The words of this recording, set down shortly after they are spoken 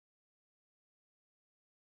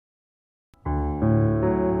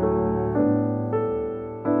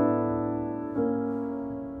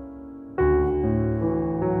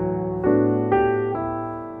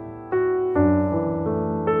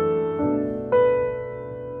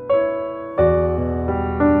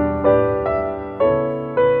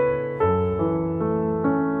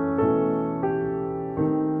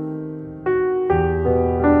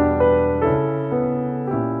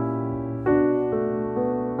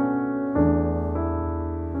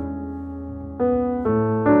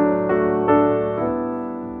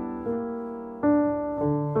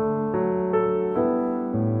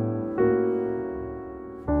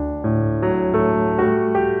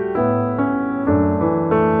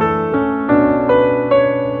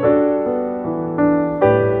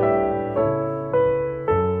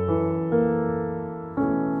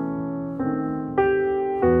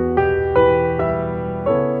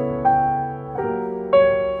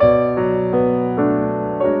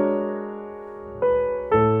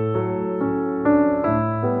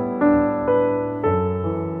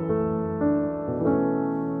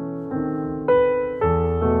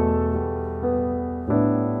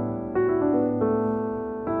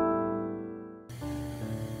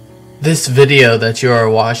This video that you are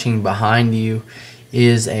watching behind you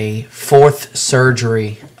is a fourth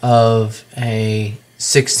surgery of a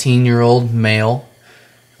 16-year-old male.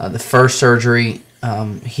 The first surgery,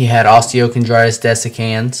 he had osteochondritis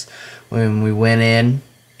dissecans when we went in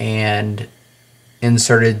and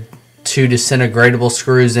inserted 2 disintegratable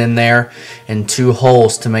screws in there and 2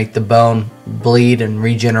 holes to make the bone bleed and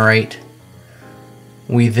regenerate.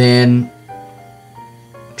 We then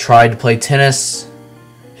tried to play tennis,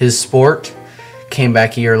 his sport, came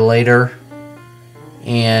back a year later,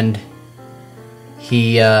 and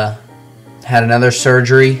he had another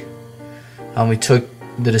surgery. We took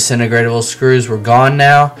the disintegratable screws, were gone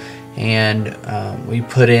now, and we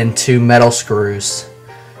put in 2 metal screws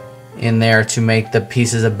in there to make the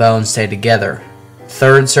pieces of bone stay together.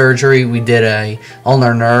 Third surgery, we did a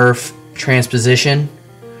ulnar nerve transposition,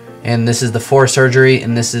 and this is the fourth surgery,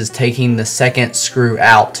 and this is taking the second screw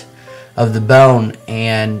out of the bone.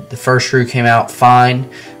 And the first screw came out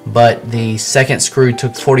fine, but the second screw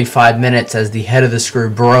took 45 minutes as the head of the screw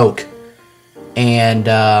broke, and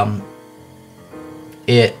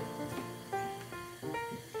it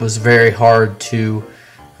was very hard to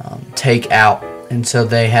take out, and so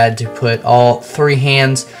they had to put all 3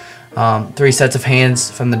 sets of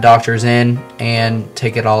hands from the doctors in and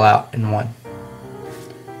take it all out in one.